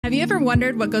Have you ever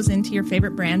wondered what goes into your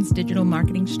favorite brand's digital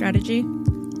marketing strategy?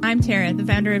 I'm Tara, the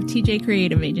founder of TJ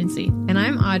Creative Agency. And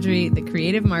I'm Audrey, the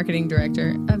creative marketing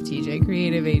director of TJ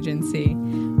Creative Agency.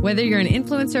 Whether you're an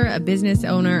influencer, a business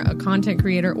owner, a content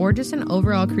creator, or just an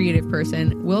overall creative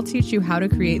person, we'll teach you how to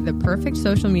create the perfect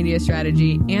social media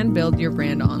strategy and build your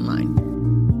brand online.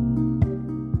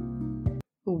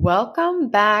 Welcome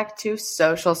back to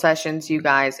Social Sessions, you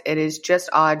guys. It is just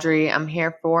Audrey. I'm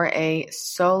here for a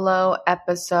solo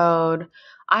episode.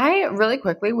 I really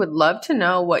quickly would love to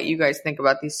know what you guys think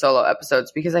about these solo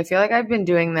episodes because I feel like I've been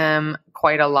doing them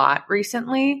quite a lot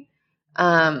recently.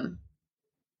 So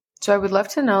I would love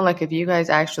to know if you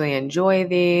guys actually enjoy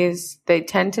these. They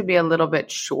tend to be a little bit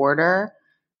shorter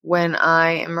when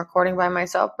I am recording by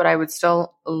myself, but I would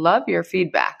still love your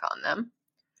feedback on them.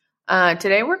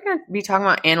 Today we're going to be talking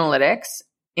about analytics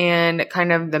and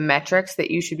kind of the metrics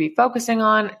that you should be focusing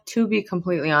on. To be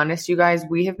completely honest, you guys,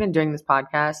 we have been doing this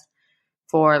podcast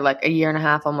for a year and a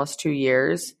half, almost 2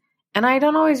 years, and I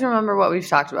don't always remember what we've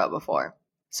talked about before.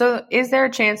 So is there a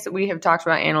chance that we have talked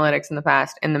about analytics in the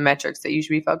past and the metrics that you should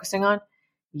be focusing on?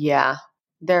 Yeah,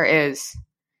 there is.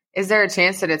 Is there a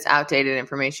chance that it's outdated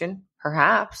information?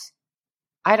 Perhaps.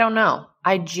 I don't know.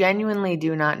 I genuinely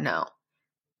do not know.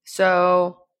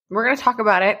 So we're going to talk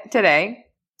about it today.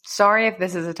 Sorry if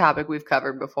this is a topic we've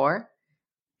covered before.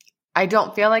 I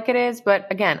don't feel like it is, but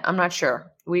again, I'm not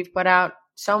sure. We've put out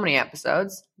so many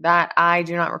episodes that I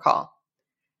do not recall.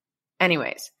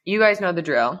 Anyways, you guys know the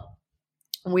drill.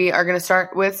 We are going to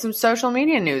start with some social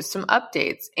media news, some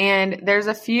updates. And there's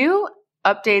a few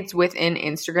updates within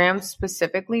Instagram,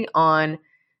 specifically on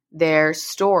their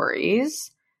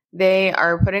stories. They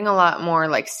are putting a lot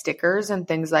more stickers and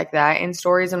things like that in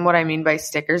stories. And what I mean by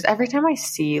stickers, every time I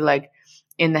see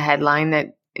in the headline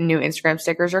that new Instagram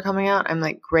stickers are coming out, I'm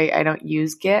like, great, I don't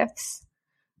use GIFs.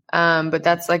 But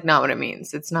that's not what it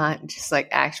means. It's not just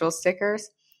actual stickers.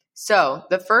 So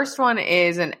the first one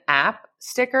is an app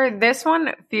sticker. This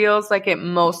one feels like it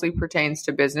mostly pertains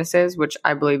to businesses, which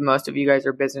I believe most of you guys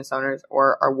are business owners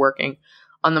or are working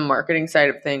on the marketing side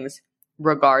of things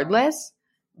regardless.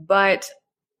 But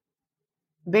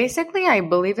basically, I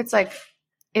believe it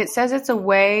says it's a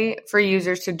way for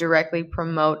users to directly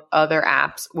promote other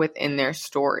apps within their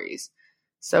stories.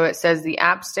 So it says the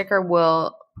app sticker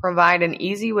will provide an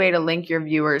easy way to link your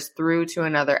viewers through to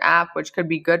another app, which could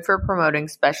be good for promoting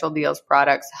special deals,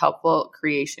 products, helpful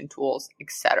creation tools,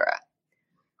 etc.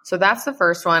 So that's the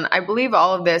first one. I believe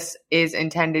all of this is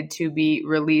intended to be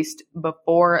released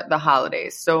before the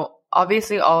holidays. So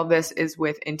obviously all of this is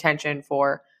with intention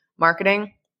for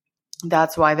marketing.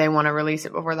 That's why they want to release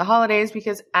it before the holidays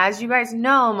because as you guys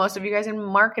know, most of you guys in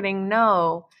marketing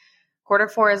know,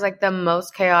 Q4 is the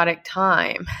most chaotic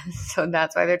time. So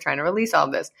that's why they're trying to release all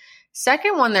of this.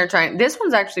 Second one this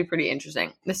one's actually pretty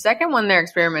interesting. The second one they're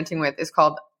experimenting with is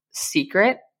called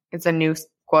Secret. It's a new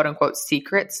quote unquote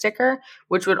secret sticker,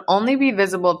 which would only be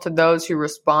visible to those who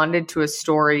responded to a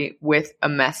story with a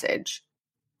message.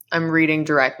 I'm reading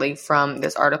directly from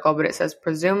this article, but it says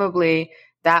presumably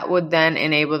that would then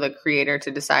enable the creator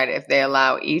to decide if they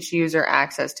allow each user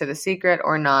access to the secret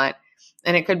or not.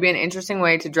 And it could be an interesting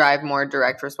way to drive more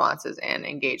direct responses and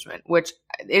engagement, which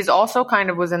is also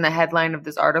was in the headline of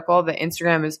this article that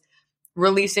Instagram is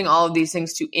releasing all of these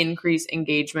things to increase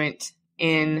engagement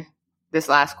in this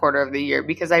last quarter of the year.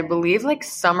 Because I believe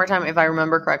summertime, if I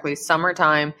remember correctly,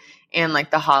 summertime and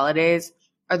the holidays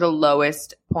are the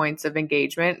lowest points of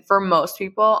engagement for most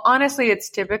people. Honestly, it's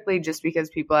typically just because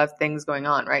people have things going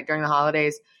on, right? During the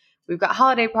holidays, we've got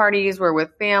holiday parties, we're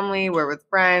with family, we're with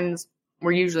friends.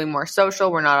 We're usually more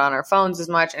social. We're not on our phones as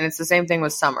much. And it's the same thing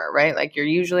with summer, right? You're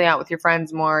usually out with your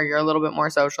friends more. You're a little bit more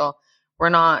social. We're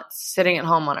not sitting at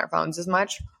home on our phones as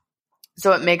much.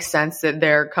 So it makes sense that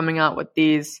they're coming out with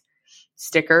these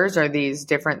stickers or these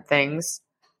different things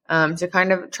to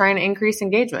kind of try and increase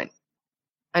engagement.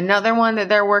 Another one that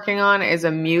they're working on is a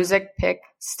music pick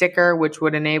sticker, which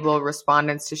would enable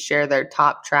respondents to share their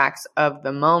top tracks of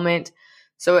the moment.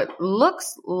 So it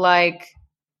looks like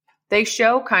they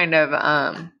show kind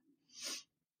of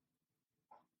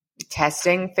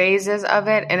testing phases of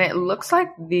it. And it looks like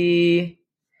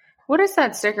what is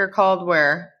that sticker called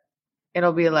where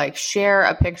it'll be share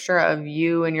a picture of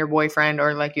you and your boyfriend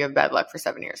or you have bad luck for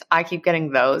 7 years. I keep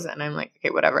getting those and I'm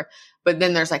okay, whatever. But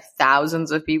then there's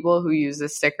thousands of people who use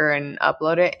this sticker and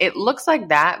upload it. It looks like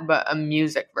that, but a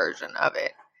music version of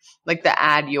it. The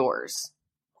add yours.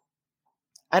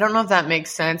 I don't know if that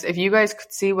makes sense. If you guys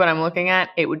could see what I'm looking at,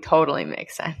 it would totally make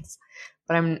sense.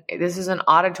 But this is an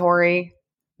auditory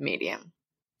medium.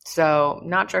 So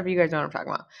not sure if you guys know what I'm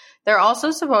talking about. They're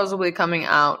also supposedly coming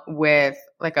out with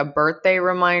like a birthday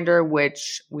reminder,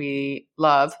 which we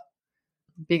love,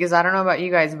 because I don't know about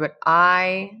you guys, but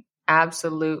I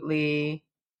absolutely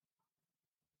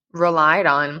relied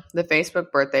on the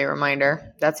Facebook birthday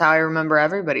reminder. That's how I remember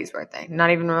everybody's birthday.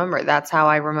 Not even remember. That's how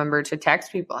I remember to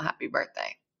text people happy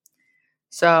birthday.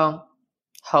 So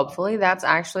hopefully that's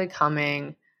actually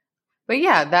coming. But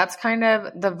yeah, that's kind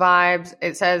of the vibes.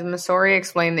 It says Messori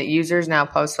explained that users now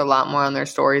post a lot more on their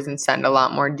stories and send a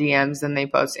lot more DMs than they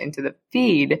post into the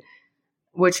feed,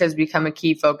 which has become a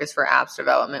key focus for apps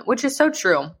development, which is so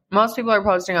true. Most people are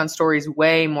posting on stories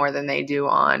way more than they do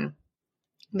on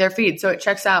their feed. So it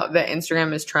checks out that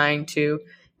Instagram is trying to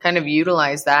kind of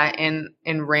utilize that and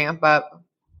ramp up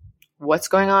what's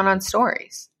going on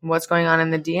stories, what's going on in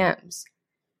the DMs.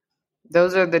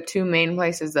 Those are the two main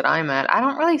places that I'm at. I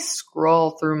don't really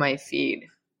scroll through my feed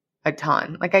a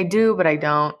ton. Like I do, but I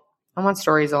don't. I'm on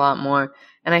stories a lot more.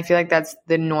 And I feel like that's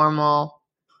the normal,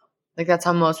 like that's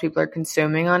how most people are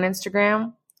consuming on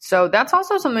Instagram. So that's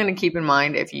also something to keep in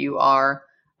mind if you are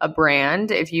a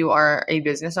brand, if you are a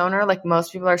business owner. Like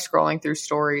most people are scrolling through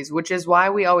stories, which is why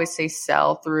we always say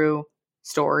sell through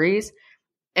stories.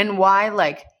 And why,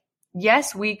 like,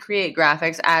 yes, we create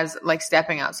graphics as like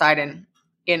stepping outside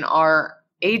in our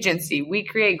agency, we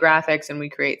create graphics and we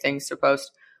create things to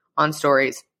post on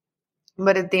stories.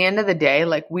 But at the end of the day,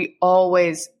 like we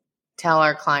always tell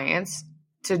our clients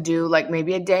to do like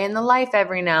maybe a day in the life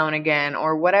every now and again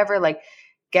or whatever, like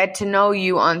get to know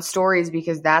you on stories,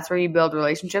 because that's where you build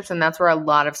relationships and that's where a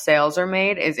lot of sales are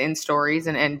made, is in stories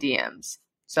and in DMs.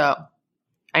 So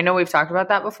I know we've talked about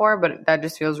that before, but that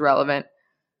just feels relevant.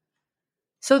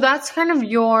 So that's kind of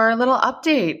your little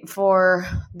update for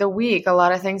the week. A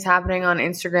lot of things happening on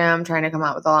Instagram, trying to come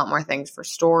out with a lot more things for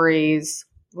stories,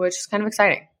 which is kind of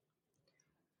exciting.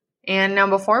 And now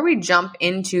before we jump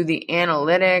into the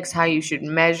analytics, how you should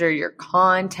measure your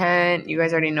content, you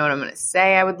guys already know what I'm going to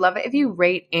say. I would love it if you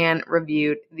rate and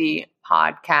reviewed the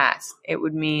podcast. It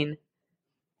would mean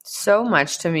so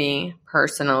much to me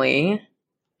personally.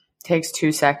 Takes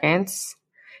 2 seconds.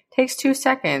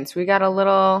 We got a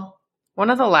little... One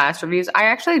of the last reviews, I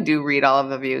actually do read all of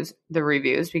the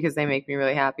reviews because they make me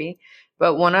really happy.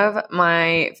 But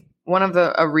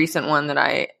a recent one that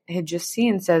I had just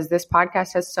seen says, this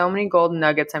podcast has so many golden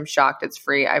nuggets. I'm shocked it's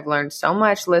free. I've learned so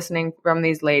much listening from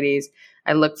these ladies.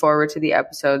 I look forward to the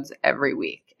episodes every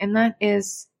week. And that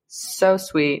is so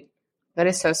sweet. That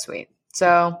is so sweet.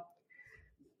 So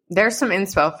there's some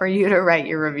inspo for you to write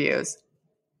your reviews.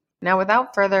 Now,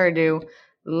 without further ado,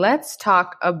 let's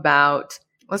talk about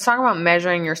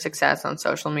measuring your success on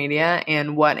social media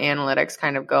and what analytics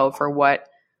kind of go for what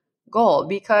goal.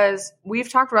 Because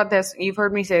we've talked about this, you've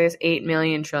heard me say this 8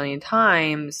 million trillion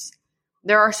times.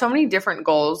 There are so many different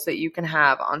goals that you can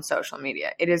have on social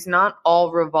media. It is not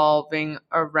all revolving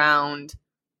around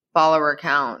follower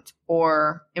count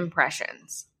or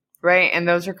impressions, right? And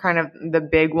those are kind of the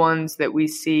big ones that we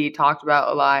see talked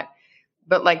about a lot.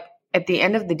 But like at the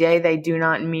end of the day, they do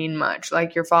not mean much.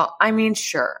 Like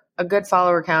sure, a good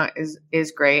follower count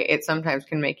is great. It sometimes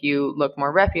can make you look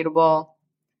more reputable,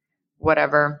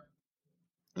 whatever.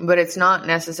 But it's not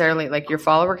necessarily like your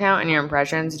follower count and your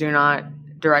impressions do not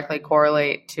directly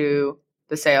correlate to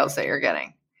the sales that you're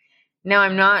getting. Now,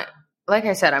 I'm not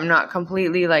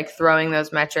completely like throwing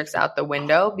those metrics out the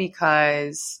window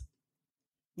because,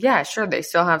 yeah, sure, they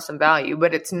still have some value,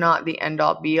 but it's not the end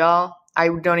all be all. I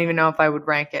don't even know if I would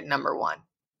rank it number one,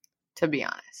 to be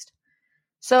honest.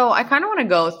 So I kind of want to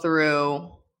go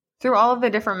through all of the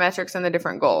different metrics and the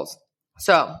different goals.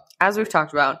 So as we've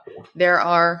talked about, there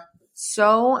are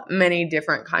so many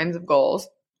different kinds of goals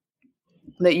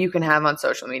that you can have on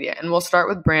social media. And we'll start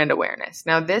with brand awareness.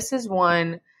 Now, this is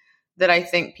one that I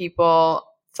think people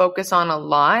focus on a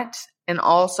lot and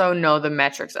also know the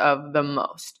metrics of the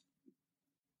most.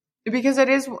 Because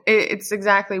it's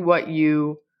exactly what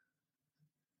you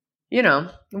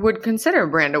would consider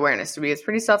brand awareness to be. It's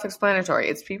pretty self-explanatory.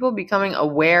 It's people becoming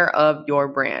aware of your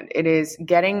brand. It is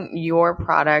getting your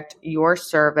product, your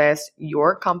service,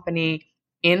 your company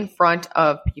in front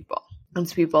of people.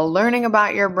 It's people learning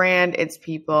about your brand. It's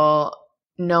people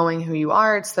knowing who you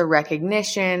are. It's the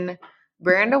recognition.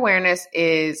 Brand awareness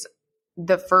is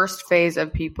the first phase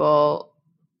of people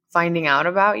finding out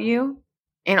about you.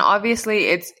 And obviously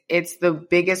it's the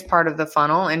biggest part of the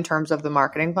funnel in terms of the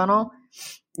marketing funnel.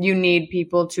 You need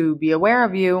people to be aware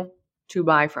of you to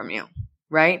buy from you,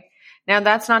 right? Now,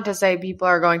 that's not to say people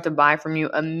are going to buy from you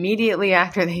immediately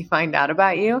after they find out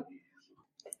about you,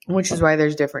 which is why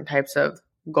there's different types of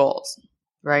goals,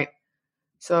 right?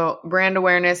 So brand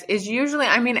awareness is usually,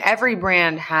 every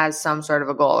brand has some sort of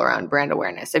a goal around brand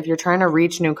awareness. If you're trying to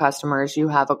reach new customers, you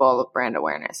have a goal of brand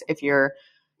awareness. If you're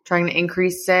trying to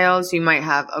increase sales, you might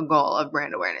have a goal of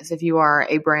brand awareness. If you are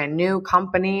a brand new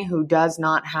company who does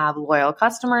not have loyal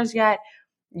customers yet,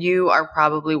 you are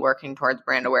probably working towards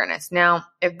brand awareness. Now,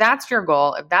 if that's your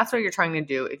goal, if that's what you're trying to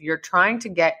do, if you're trying to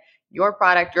get your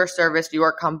product, your service,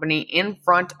 your company in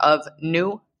front of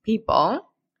new people,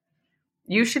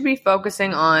 you should be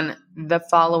focusing on the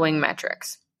following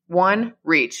metrics. 1,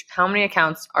 reach. How many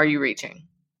accounts are you reaching?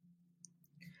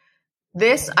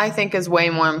 This, I think, is way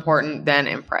more important than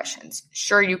impressions.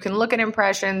 Sure, you can look at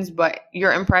impressions, but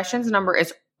your impressions number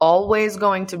is always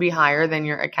going to be higher than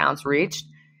your accounts reached.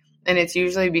 And it's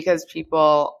usually because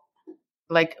people,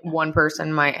 like one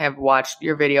person might have watched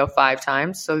your video 5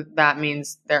 times. So that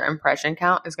means their impression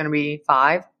count is going to be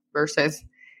 5 versus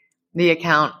the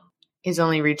account is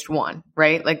only reached 1,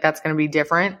 right? Like that's going to be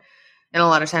different. And a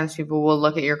lot of times people will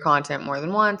look at your content more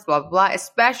than once, blah, blah, blah,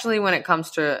 especially when it comes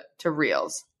to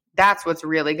reels. That's what's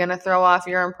really going to throw off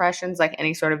your impressions, like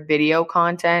any sort of video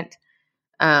content.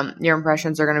 Your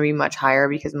impressions are going to be much higher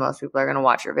because most people are going to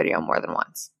watch your video more than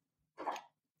once.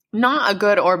 Not a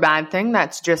good or bad thing.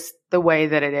 That's just the way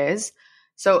that it is.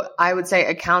 So I would say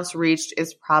accounts reached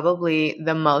is probably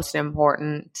the most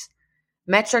important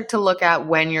metric to look at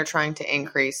when you're trying to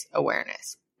increase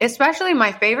awareness. Especially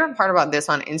my favorite part about this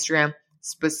on Instagram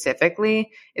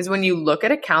specifically is when you look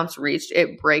at accounts reached,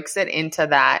 it breaks it into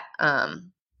that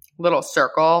little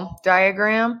circle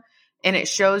diagram, and it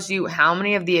shows you how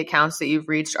many of the accounts that you've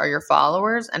reached are your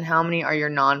followers and how many are your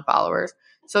non-followers.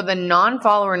 So the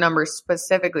non-follower numbers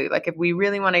specifically, like if we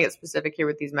really want to get specific here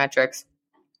with these metrics,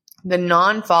 the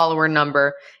non-follower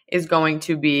number is going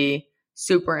to be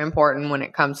super important when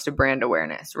it comes to brand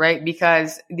awareness, right?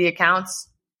 Because the accounts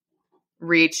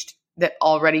reached that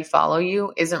already follow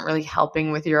you isn't really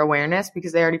helping with your awareness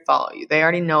because they already follow you. They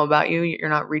already know about you. You're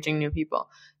not reaching new people.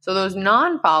 So those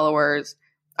non-followers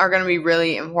are going to be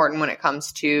really important when it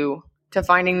comes to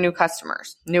finding new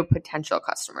customers, new potential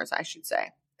customers, I should say.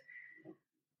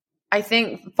 I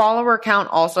think follower count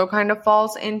also kind of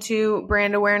falls into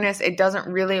brand awareness. It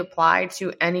doesn't really apply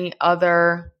to any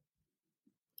other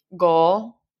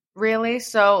goal, really.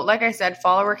 So like I said,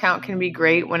 follower count can be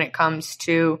great when it comes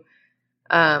to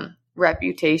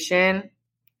reputation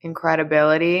and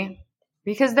credibility,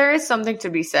 because there is something to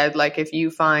be said. Like if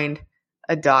you find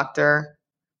a doctor's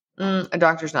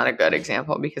not a good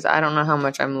example because I don't know how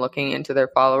much I'm looking into their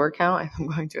follower count if I'm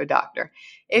going to a doctor.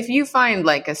 If you find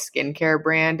like a skincare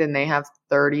brand and they have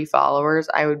 30 followers,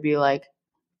 I would be like,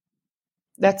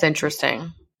 that's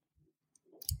interesting.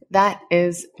 That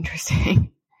is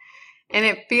interesting. And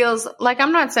it feels like,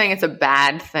 I'm not saying it's a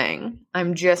bad thing.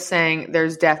 I'm just saying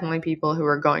there's definitely people who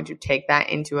are going to take that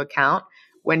into account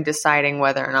when deciding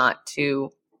whether or not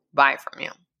to buy from you.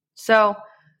 So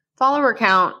follower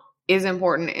count is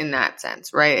important in that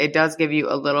sense, right? It does give you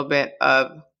a little bit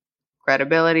of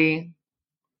credibility,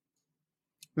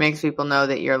 makes people know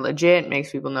that you're legit,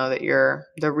 makes people know that you're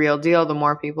the real deal. The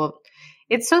more people,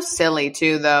 it's so silly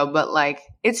too though, but like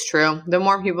it's true. The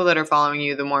more people that are following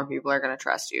you, the more people are going to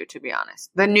trust you, to be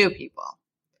honest. The new people,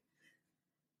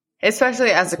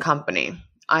 especially as a company,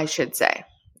 I should say.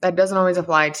 That doesn't always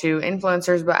apply to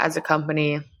influencers, but as a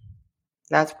company,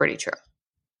 that's pretty true.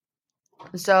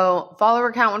 So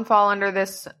follower count would fall under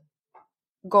this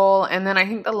goal. And then I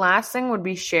think the last thing would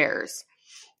be shares.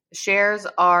 Shares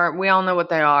are, we all know what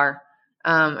they are.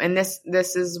 And this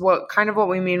is what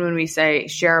we mean when we say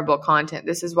shareable content.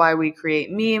 This is why we create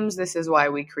memes. This is why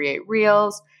we create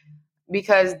reels,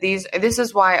 because this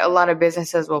is why a lot of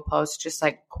businesses will post just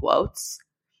like quotes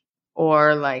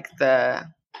or like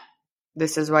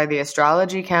this is why the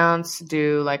astrology counts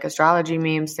do like astrology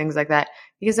memes, things like that,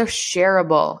 because they're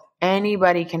shareable.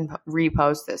 Anybody can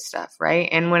repost this stuff, right?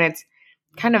 And when it's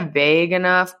kind of vague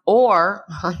enough, or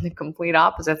on the complete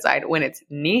opposite side, when it's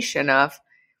niche enough,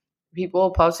 people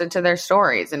will post it to their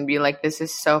stories and be like, this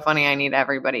is so funny, I need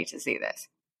everybody to see this.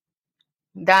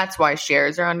 That's why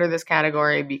shares are under this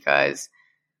category, because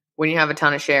when you have a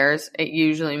ton of shares, it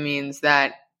usually means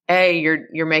that A,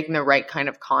 you're making the right kind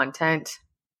of content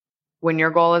when your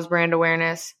goal is brand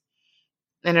awareness.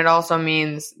 And it also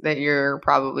means that you're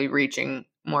probably reaching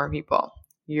more people.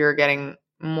 You're getting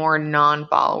more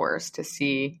non-followers to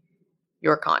see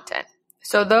your content.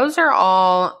 So those are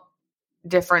all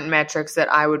different metrics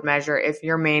that I would measure if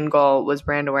your main goal was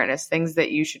brand awareness, things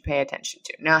that you should pay attention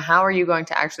to. Now, how are you going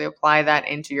to actually apply that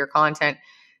into your content?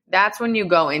 That's when you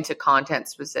go into content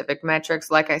specific metrics.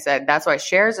 Like I said, that's why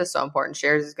shares is so important.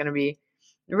 Shares is going to be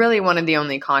really one of the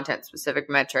only content specific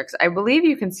metrics. I believe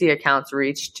you can see accounts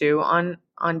reached too on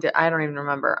I don't even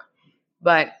remember.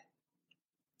 But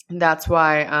that's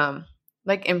why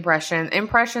like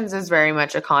impressions is very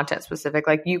much a content specific.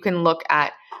 Like you can look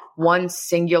at one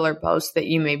singular post that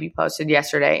you maybe posted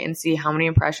yesterday and see how many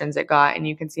impressions it got, and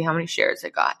you can see how many shares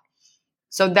it got.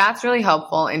 So that's really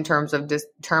helpful in terms of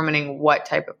determining what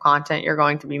type of content you're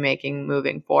going to be making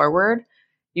moving forward.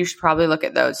 You should probably look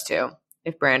at those too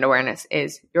if brand awareness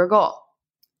is your goal.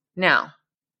 Now,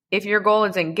 if your goal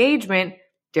is engagement,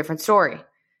 different story.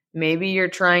 Maybe you're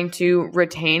trying to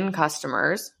retain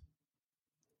customers,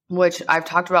 which I've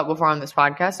talked about before on this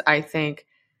podcast. I think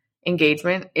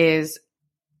engagement is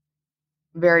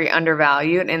very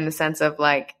undervalued in the sense of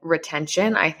like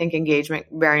retention. I think engagement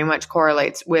very much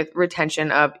correlates with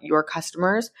retention of your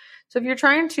customers. So if you're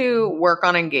trying to work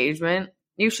on engagement,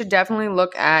 you should definitely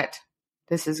look at,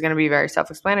 this is going to be very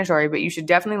self-explanatory, but you should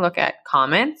definitely look at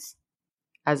comments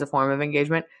as a form of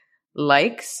engagement,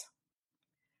 likes,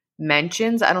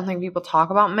 mentions. I don't think people talk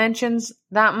about mentions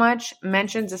that much.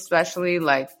 Mentions, especially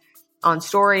like on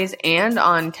stories and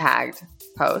on tagged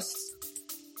posts.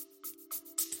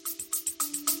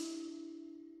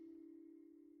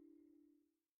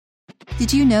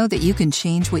 Did you know that you can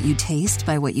change what you taste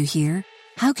by what you hear?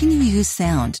 How can you use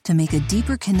sound to make a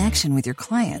deeper connection with your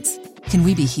clients? Can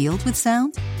we be healed with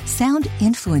sound? Sound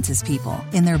influences people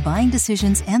in their buying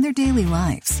decisions and their daily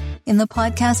lives. In the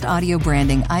podcast Audio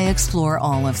Branding, I explore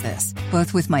all of this,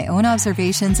 both with my own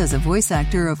observations as a voice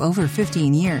actor of over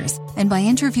 15 years and by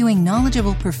interviewing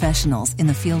knowledgeable professionals in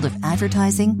the field of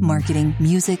advertising, marketing,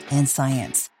 music, and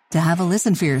science. To have a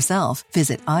listen for yourself,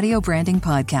 visit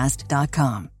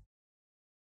audiobrandingpodcast.com.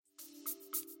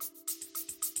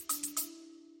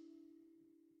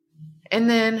 And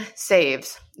then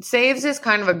saves. Saves is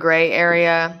kind of a gray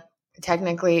area.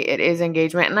 Technically, it is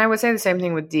engagement. And I would say the same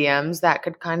thing with DMs. That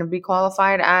could kind of be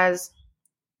qualified as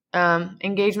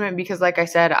engagement because, like I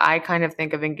said, I kind of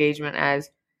think of engagement as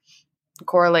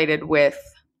correlated with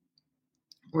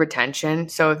retention.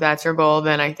 So if that's your goal,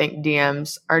 then I think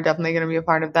DMs are definitely going to be a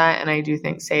part of that. And I do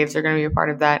think saves are going to be a part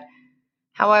of that.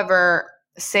 However,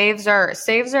 saves are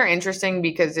interesting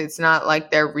because it's not like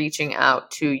they're reaching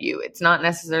out to you. It's not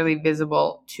necessarily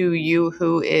visible to you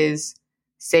who is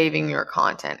saving your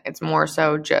content. It's more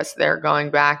so just they're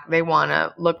going back. They want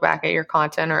to look back at your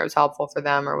content or it was helpful for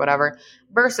them or whatever.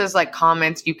 Versus like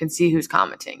comments, you can see who's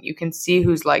commenting. You can see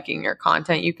who's liking your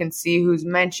content. You can see who's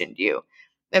mentioned you.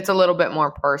 It's a little bit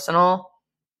more personal,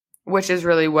 which is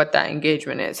really what that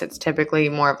engagement is. It's typically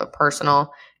more of a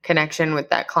personal connection with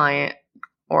that client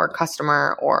or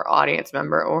customer or audience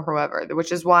member or whoever,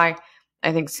 which is why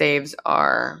I think saves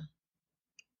are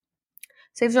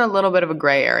a little bit of a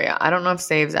gray area. I don't know if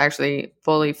saves actually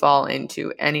fully fall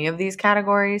into any of these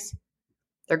categories.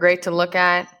 They're great to look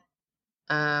at,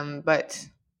 but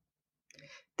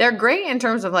they're great in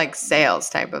terms of like sales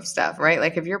type of stuff, right?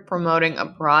 Like if you're promoting a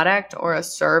product or a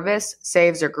service,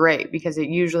 saves are great because it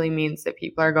usually means that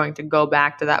people are going to go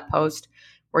back to that post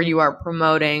where you are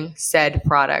promoting said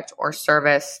product or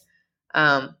service.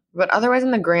 But otherwise,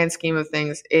 in the grand scheme of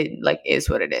things, it like is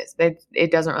what it is.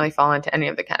 It doesn't really fall into any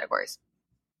of the categories.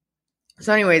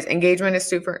 So anyways, engagement is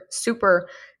super, super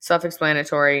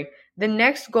self-explanatory. The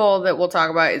next goal that we'll talk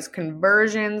about is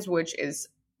conversions, which is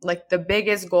like the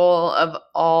biggest goal of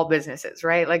all businesses,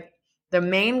 right? Like the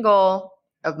main goal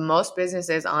of most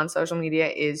businesses on social media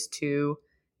is to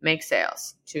make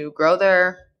sales, to grow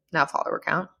their follower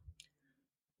count.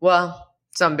 Well,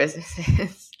 some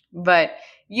businesses, but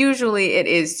usually it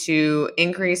is to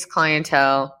increase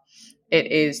clientele. It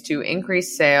is to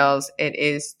increase sales. It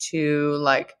is to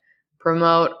like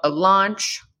promote a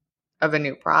launch of a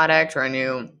new product or a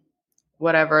new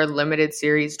whatever limited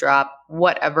series drop,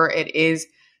 whatever it is.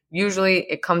 Usually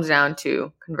it comes down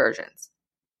to conversions.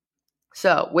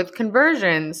 So with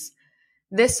conversions,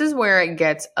 this is where it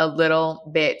gets a little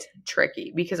bit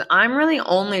tricky because I'm really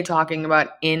only talking about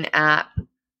in-app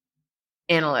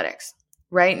analytics.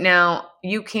 Right now,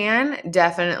 you can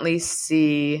definitely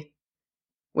see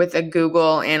with a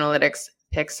Google Analytics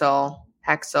Pixel,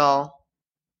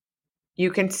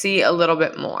 you can see a little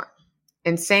bit more.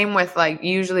 And same with like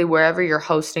usually wherever you're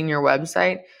hosting your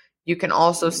website, you can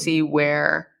also see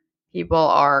where people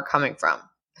are coming from.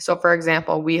 So for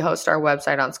example, we host our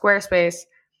website on Squarespace.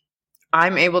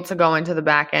 I'm able to go into the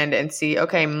back end and see,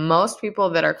 okay, most people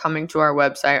that are coming to our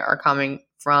website are coming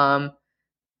from,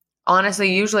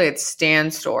 honestly, usually it's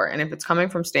Stan Store. And if it's coming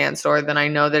from Stan Store, then I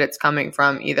know that it's coming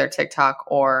from either TikTok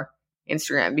or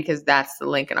Instagram because that's the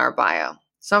link in our bio.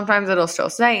 Sometimes it'll still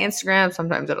say Instagram.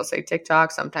 Sometimes it'll say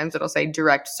TikTok. Sometimes it'll say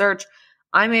direct search.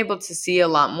 I'm able to see a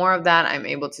lot more of that. I'm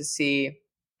able to see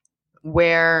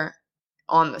where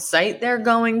on the site they're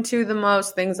going to the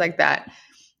most, things like that.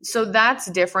 So that's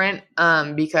different so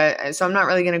I'm not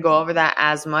really going to go over that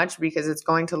as much because it's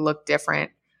going to look different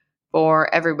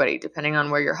for everybody, depending on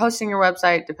where you're hosting your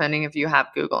website, depending if you have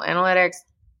Google Analytics,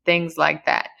 things like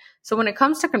that. So when it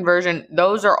comes to conversion,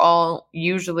 those are all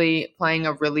usually playing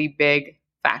a really big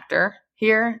factor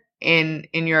here in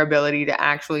your ability to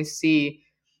actually see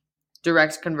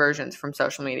direct conversions from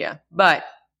social media. But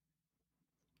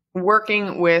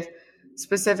working with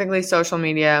specifically social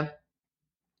media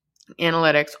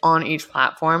analytics on each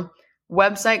platform,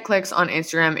 website clicks on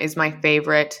Instagram is my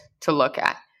favorite to look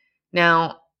at.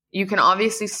 Now, you can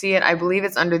obviously see it. I believe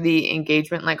it's under the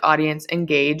engagement, like audience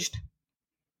engaged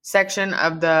section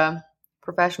of the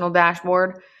professional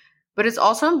dashboard. But it's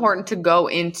also important to go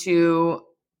into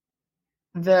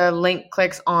the link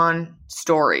clicks on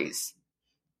stories.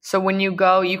 So when you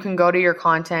can go to your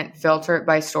content, filter it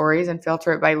by stories and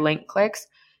filter it by link clicks,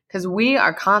 because we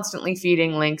are constantly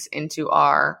feeding links into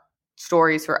our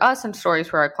stories for us and stories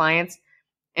for our clients.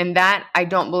 And that I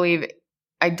don't believe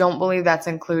that's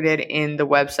included in the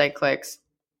website clicks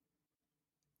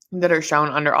that are shown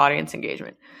under audience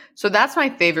engagement. So that's my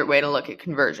favorite way to look at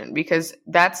conversion, because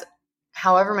that's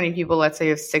however many people, let's say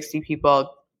if 60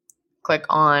 people click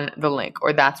on the link,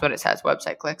 or that's what it says,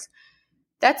 website clicks.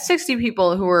 That's 60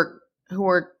 people who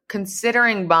are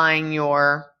considering buying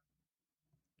your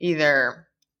either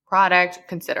product,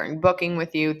 considering booking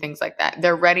with you, things like that.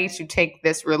 They're ready to take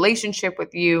this relationship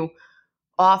with you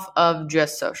off of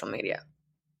just social media.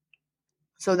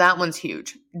 So that one's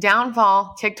huge.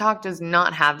 Downfall, TikTok does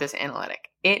not have this analytic.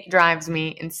 It drives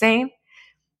me insane,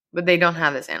 but they don't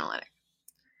have this analytic.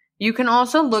 You can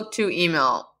also look to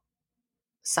email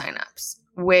signups,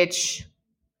 which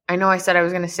I know I said I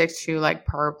was going to stick to like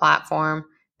per platform.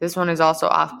 This one is also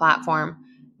off platform.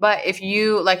 But if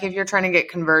you're trying to get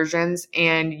conversions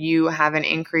and you have an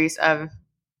increase of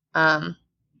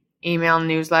email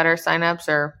newsletter signups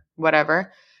or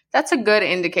whatever, that's a good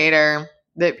indicator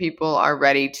that people are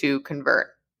ready to convert.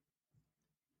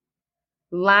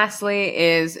 Lastly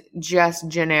is just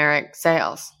generic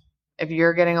sales. If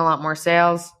you're getting a lot more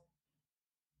sales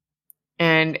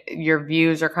and your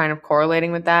views are kind of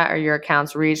correlating with that, or your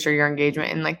accounts reached or your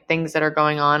engagement and like things that are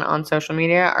going on social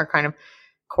media are kind of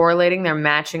correlating, they're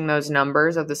matching those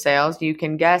numbers of the sales, you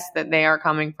can guess that they are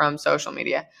coming from social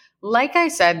media. Like I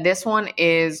said, this one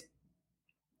is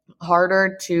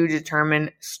harder to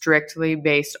determine strictly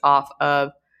based off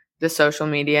of the social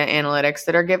media analytics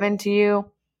that are given to you.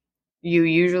 You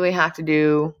usually have to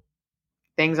do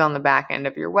things on the back end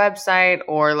of your website,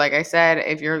 or like I said,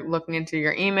 if you're looking into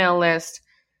your email list,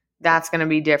 that's going to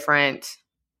be different.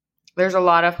 There's a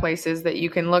lot of places that you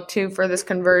can look to for this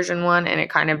conversion one, and it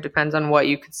kind of depends on what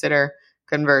you consider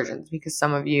conversions, because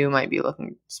some of you might be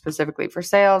looking specifically for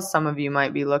sales. Some of you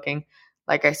might be looking,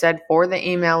 like I said, for the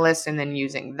email list and then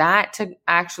using that to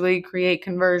actually create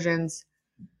conversions.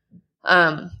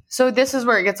 So this is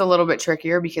where it gets a little bit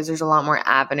trickier, because there's a lot more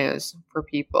avenues for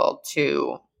people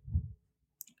to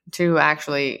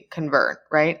actually convert,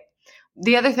 right?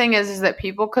 The other thing is that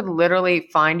people could literally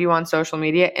find you on social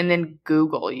media and then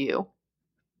Google you.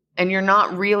 And you're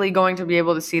not really going to be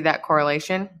able to see that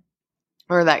correlation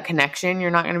or that connection. You're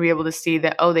not going to be able to see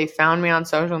that, oh, they found me on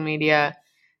social media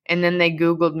and then they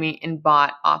Googled me and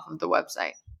bought off of the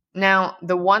website. Now,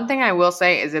 the one thing I will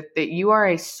say is that you are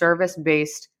a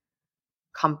service-based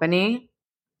company,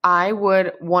 I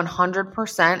would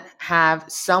 100%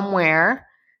 have somewhere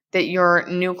that your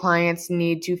new clients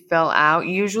need to fill out.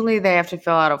 Usually they have to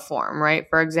fill out a form, right?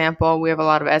 For example, we have a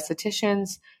lot of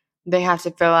estheticians. They have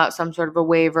to fill out some sort of a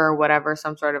waiver or whatever,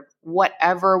 some sort of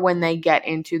whatever when they get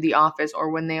into the office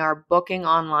or when they are booking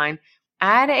online.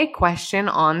 Add a question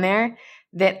on there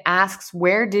that asks,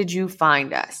 where did you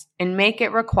find us? And make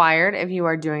it required if you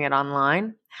are doing it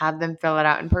online. Have them fill it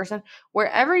out in person.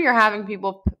 Wherever you're having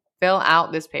people fill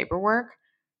out this paperwork,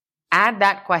 add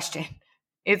that question.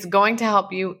 It's going to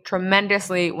help you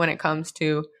tremendously when it comes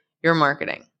to your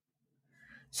marketing.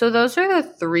 So those are the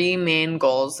 3 main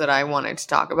goals that I wanted to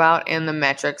talk about and the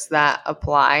metrics that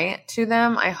apply to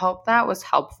them. I hope that was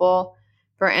helpful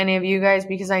for any of you guys,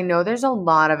 because I know there's a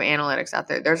lot of analytics out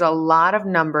there. There's a lot of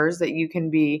numbers that you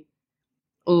can be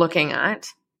looking at,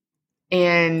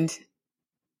 and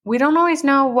we don't always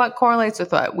know what correlates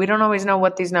with what. We don't always know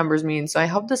what these numbers mean. So I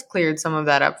hope this cleared some of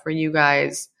that up for you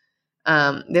guys.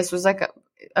 This was like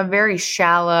a very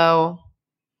shallow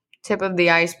tip of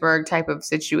the iceberg type of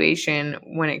situation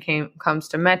when it comes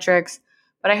to metrics.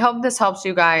 But I hope this helps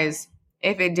you guys.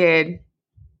 If it did,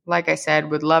 like I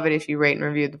said, would love it if you rate and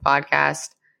review the podcast.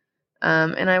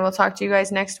 And I will talk to you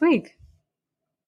guys next week.